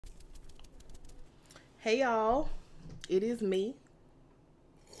Hey y'all, it is me.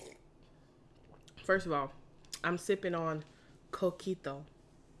 First of all, I'm sipping on coquito.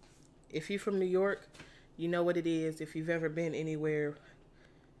 If you're from New York, you know what it is. If you've ever been anywhere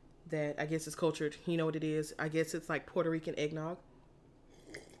that I guess is cultured, you know what it is. I guess it's like Puerto Rican eggnog.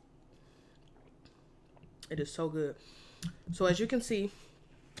 It is so good. So as you can see,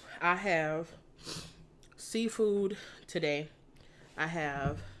 I have seafood today. I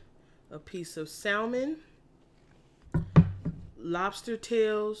have a piece of salmon, lobster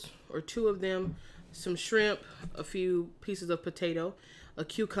tails, or two of them, some shrimp, a few pieces of potato, a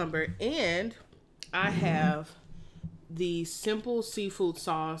cucumber, and I have the simple seafood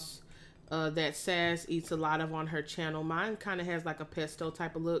sauce that SAS eats a lot of on her channel. Mine kind of has like a pesto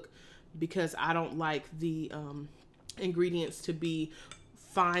type of look because I don't like the ingredients to be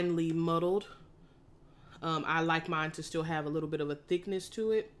finely muddled. I like mine to still have a little bit of a thickness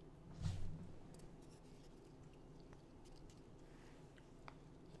to it.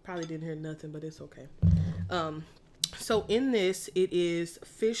 Probably didn't hear nothing, but it's okay. So in this, it is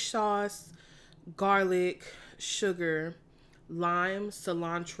fish sauce, garlic, sugar, lime,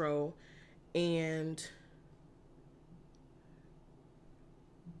 cilantro, and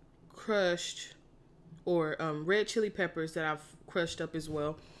crushed or red chili peppers that I've crushed up as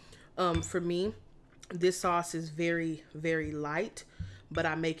well. For me, this sauce is very, very light, but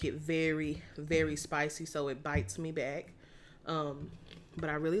I make it very, very spicy, so it bites me back. But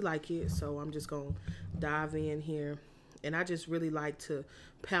I really like it, so I'm just gonna dive in here. And I just really like to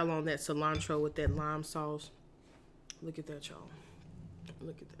pile on that cilantro with that lime sauce. Look at that, y'all.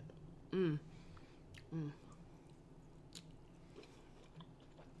 Look at that.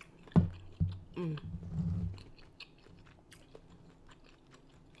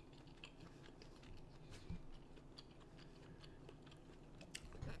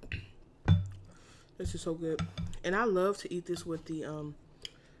 This is so good. And I love to eat this with the, I'm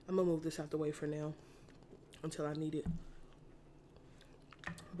gonna move this out the way for now until I need it.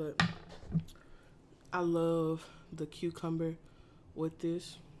 But I love the cucumber with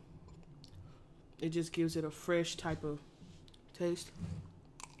this. It just gives it a fresh type of taste.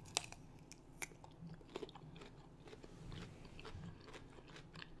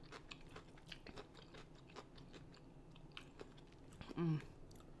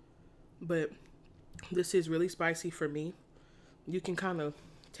 But this is really spicy for me. You can kind of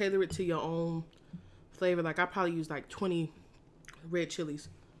tailor it to your own flavor. Like I probably use like 20 red chilies.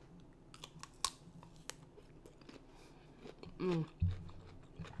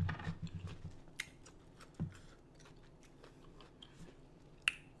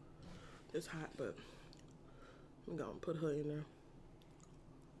 It's hot, but I'm gonna put her in there.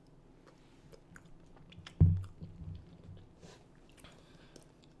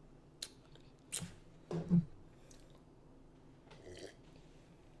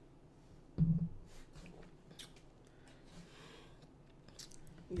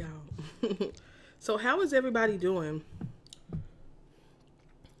 Y'all. So how is everybody doing?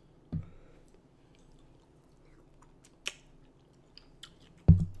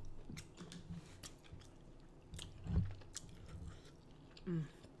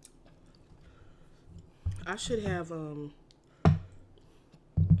 I should have grab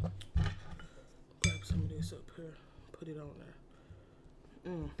some of this up here, put it on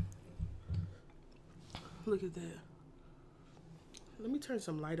there. Look at that. Let me turn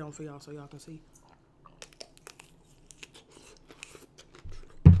some light on for y'all so y'all can see.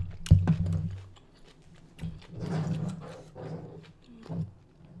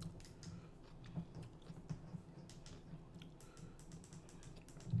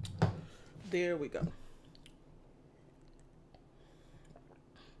 There we go.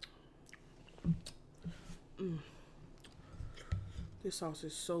 This sauce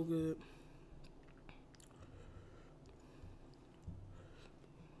is so good.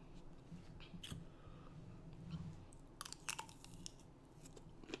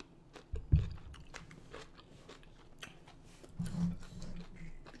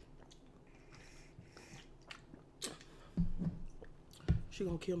 She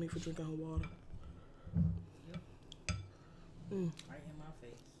gonna kill me for drinking her water. Right in my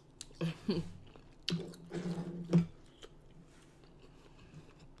face.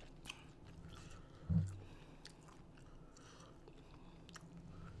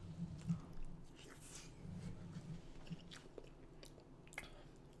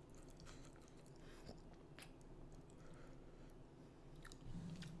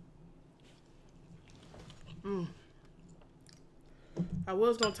 I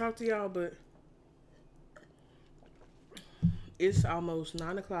was gonna talk to y'all, but it's almost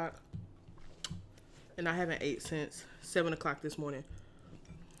 9 o'clock and I haven't ate since 7 o'clock this morning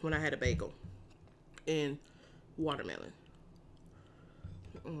when I had a bagel and watermelon.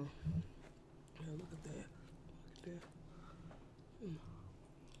 Yeah, look at that. Look at that.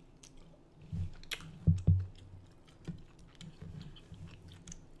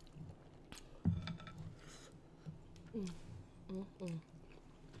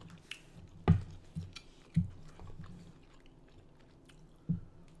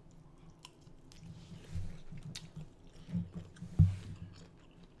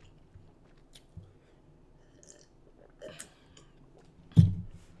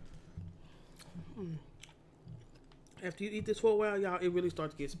 After you eat this for a while, y'all, it really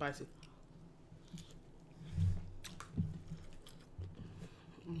starts to get spicy.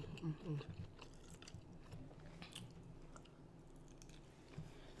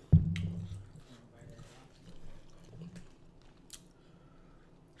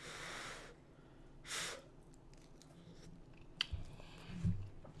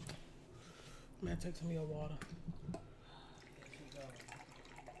 Man, take some of your water.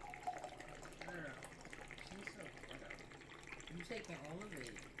 You taking all of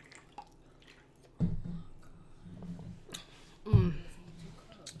it?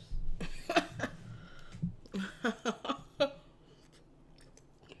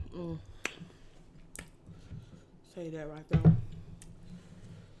 Say that right there.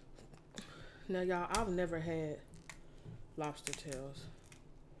 Now, y'all, I've never had lobster tails.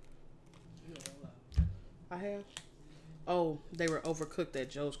 I have? Oh, they were overcooked at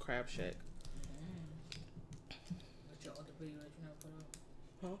Joe's Crab Shack. What's your other video that you never put up?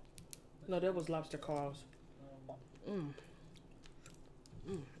 Huh? No, that was lobster claws. I want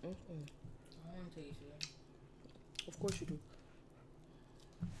to taste it. Of course you do.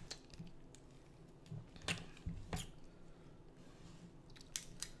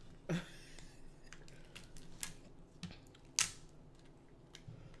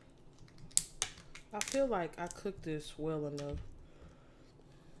 I feel like I cooked this well enough.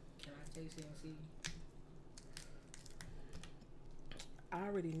 Can I taste it and see? I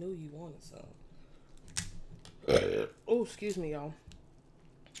already knew you wanted some. Oh, excuse me, y'all.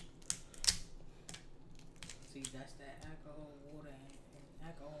 See, that's that alcohol, water, and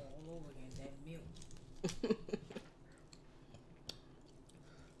alcohol all over again. That milk.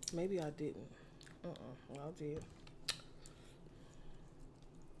 Maybe I didn't. Well, I did.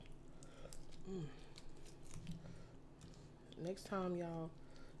 Next time, y'all,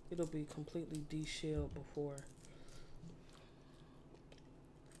 it'll be completely de-shelled before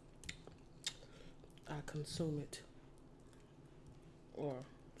I consume it. Or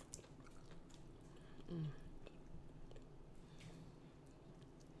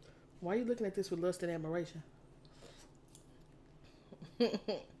why are you looking at this with lust and admiration? Look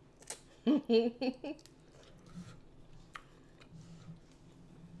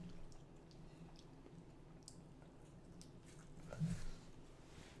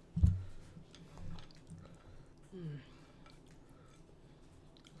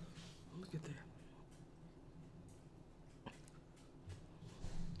at that.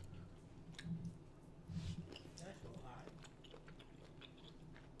 That's a lot.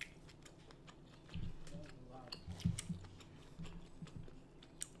 That's a lot.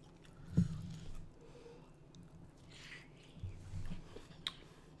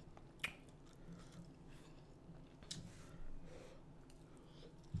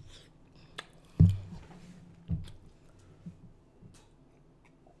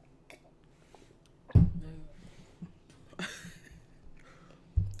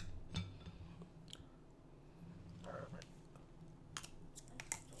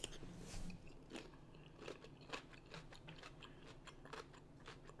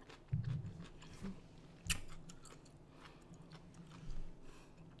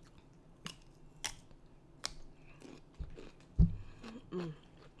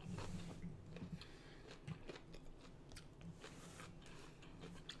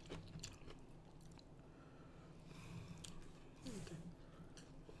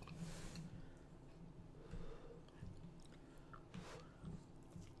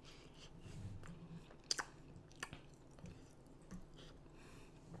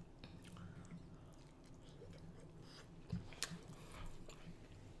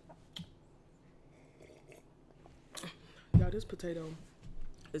 Y'all, this potato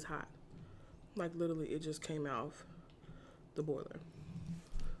is hot. Like, literally, it just came out of the boiler.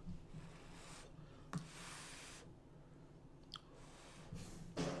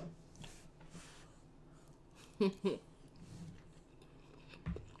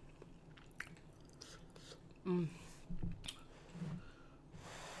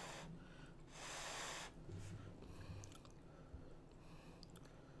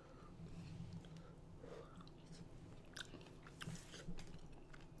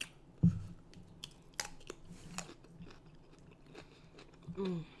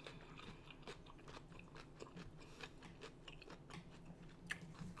 Mm.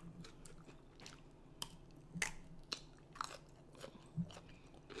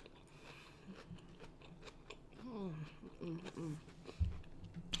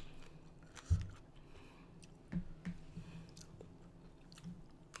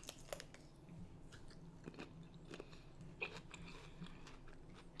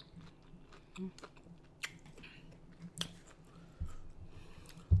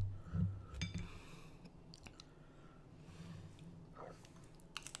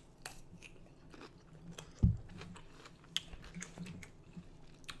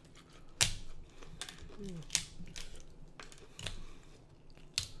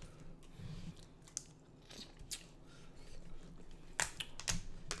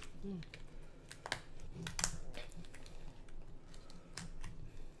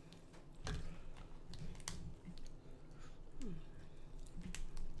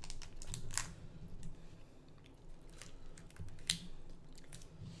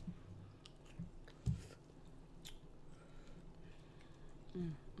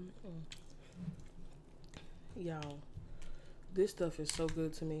 Y'all, this stuff is so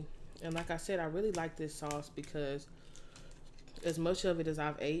good to me. And like I said, I really like this sauce because as much of it as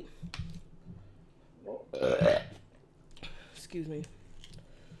I've ate, excuse me,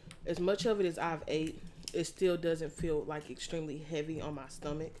 as much of it as I've ate, it still doesn't feel like extremely heavy on my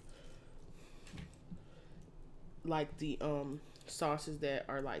stomach. Like the sauces that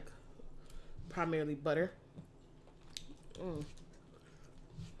are like primarily butter.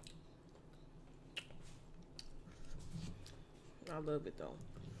 I love it though.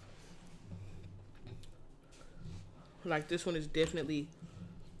 Like this one is definitely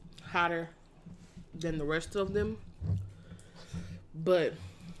hotter than the rest of them, but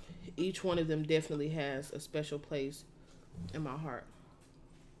each one of them definitely has a special place in my heart.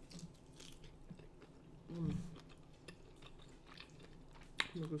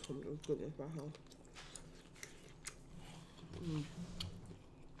 Look at some of this goodness right here.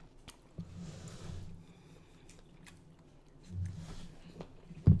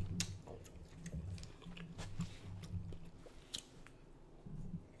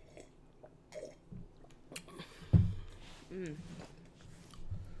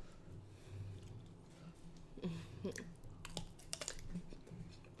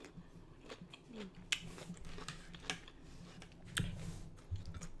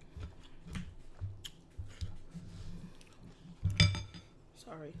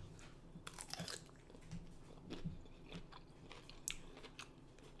 Sorry.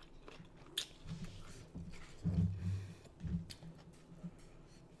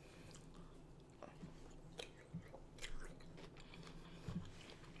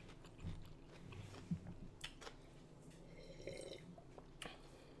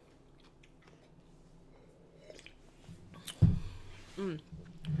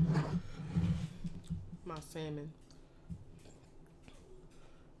 My salmon.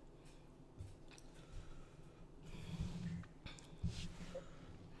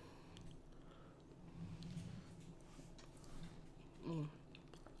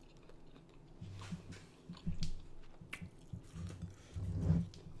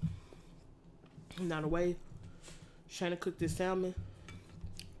 Now the way Shayna cooked this salmon.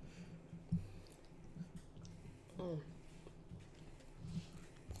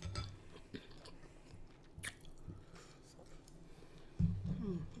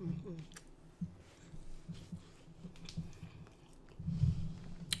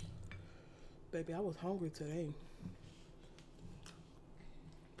 Baby, I was hungry today.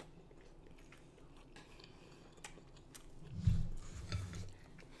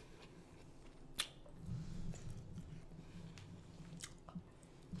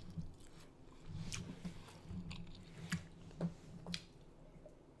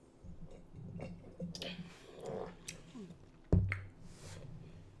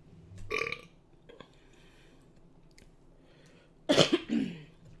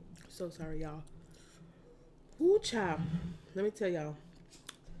 So sorry, y'all. Ooh, child. Let me tell y'all.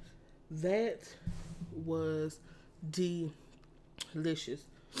 That was delicious.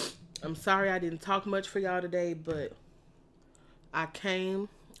 I'm sorry I didn't talk much for y'all today, but I came,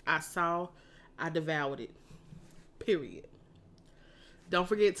 I saw, I devoured it. Period. Don't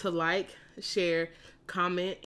forget to like, share, comment,